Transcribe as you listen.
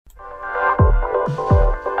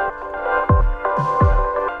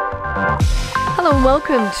Hello and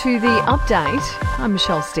welcome to the update. I'm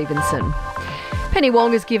Michelle Stevenson. Penny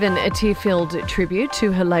Wong has given a tear-filled tribute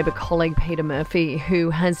to her Labor colleague Peter Murphy, who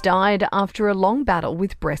has died after a long battle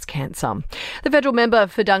with breast cancer. The federal member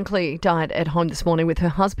for Dunkley died at home this morning with her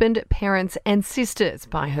husband, parents and sisters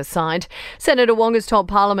by her side. Senator Wong has told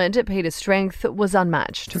Parliament Peter's strength was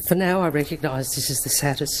unmatched. For now, I recognise this is the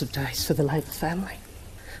saddest of days for the Labor family.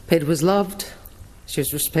 Peter was loved, she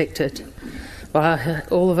was respected by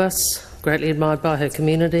all of us, greatly admired by her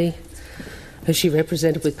community, who she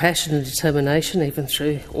represented with passion and determination even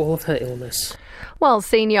through all of her illness. While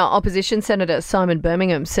senior opposition Senator Simon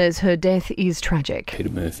Birmingham says her death is tragic.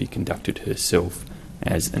 Peter Murphy conducted herself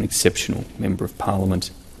as an exceptional Member of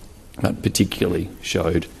Parliament, but particularly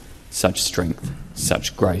showed such strength,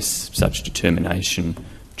 such grace, such determination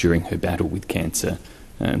during her battle with cancer.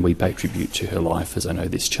 And we pay tribute to her life, as I know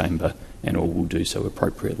this chamber and all will do so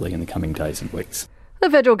appropriately in the coming days and weeks. The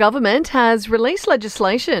federal government has released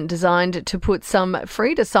legislation designed to put some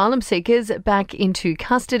freed asylum seekers back into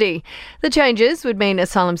custody. The changes would mean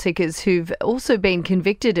asylum seekers who've also been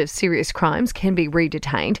convicted of serious crimes can be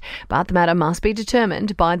re-detained, but the matter must be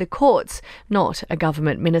determined by the courts, not a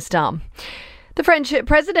government minister. The French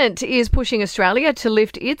president is pushing Australia to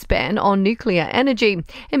lift its ban on nuclear energy.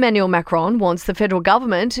 Emmanuel Macron wants the federal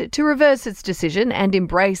government to reverse its decision and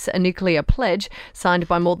embrace a nuclear pledge signed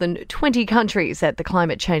by more than 20 countries at the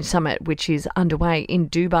Climate Change Summit, which is underway in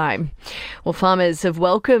Dubai. Well, farmers have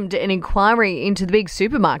welcomed an inquiry into the big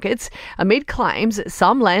supermarkets amid claims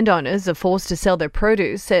some landowners are forced to sell their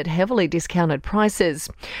produce at heavily discounted prices.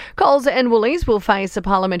 Coles and Woolies will face a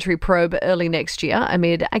parliamentary probe early next year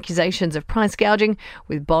amid accusations of price gouging,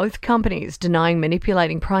 with both companies denying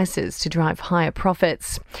manipulating prices to drive higher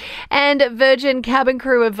profits. And Virgin cabin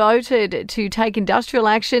crew have voted to take industrial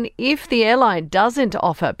action if the airline doesn't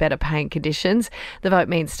offer better paying conditions. The vote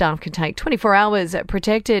means staff can take 24 hours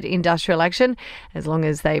protected industrial action as long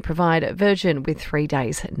as they provide Virgin with 3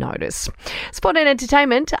 days notice. Sport and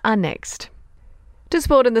entertainment are next. To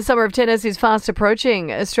sport, in the summer of tennis is fast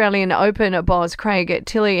approaching. Australian Open boss Craig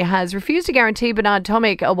Tilley has refused to guarantee Bernard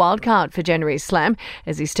Tomic a wildcard for January's slam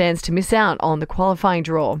as he stands to miss out on the qualifying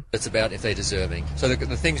draw. It's about if they're deserving. So the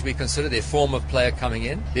things we consider, their form of player coming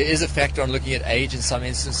in. There is a factor on looking at age in some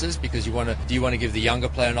instances because do you want to give the younger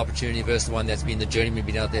player an opportunity versus the one that's been the journeyman,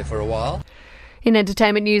 been out there for a while? In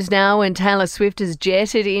entertainment news now, and Taylor Swift has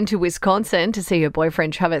jetted into Wisconsin to see her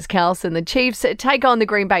boyfriend Travis Kelce and the Chiefs take on the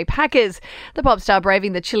Green Bay Packers. The pop star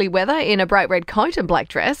braving the chilly weather in a bright red coat and black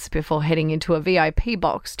dress before heading into a VIP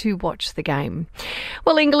box to watch the game.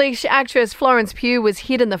 Well, English actress Florence Pugh was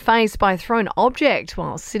hit in the face by a thrown object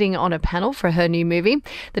while sitting on a panel for her new movie.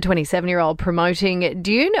 The 27-year-old promoting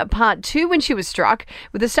Dune Part 2 when she was struck,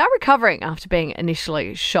 with the star recovering after being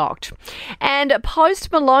initially shocked. And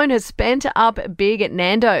Post Malone has spent up big at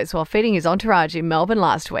Nando's while feeding his entourage in Melbourne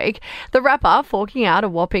last week. The rapper forking out a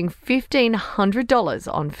whopping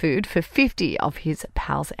 $1,500 on food for 50 of his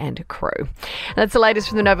pals and crew. That's the latest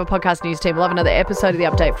from the Nova Podcast News team. We'll have another episode of The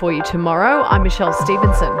Update for you tomorrow. I'm Michelle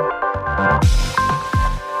Stevenson.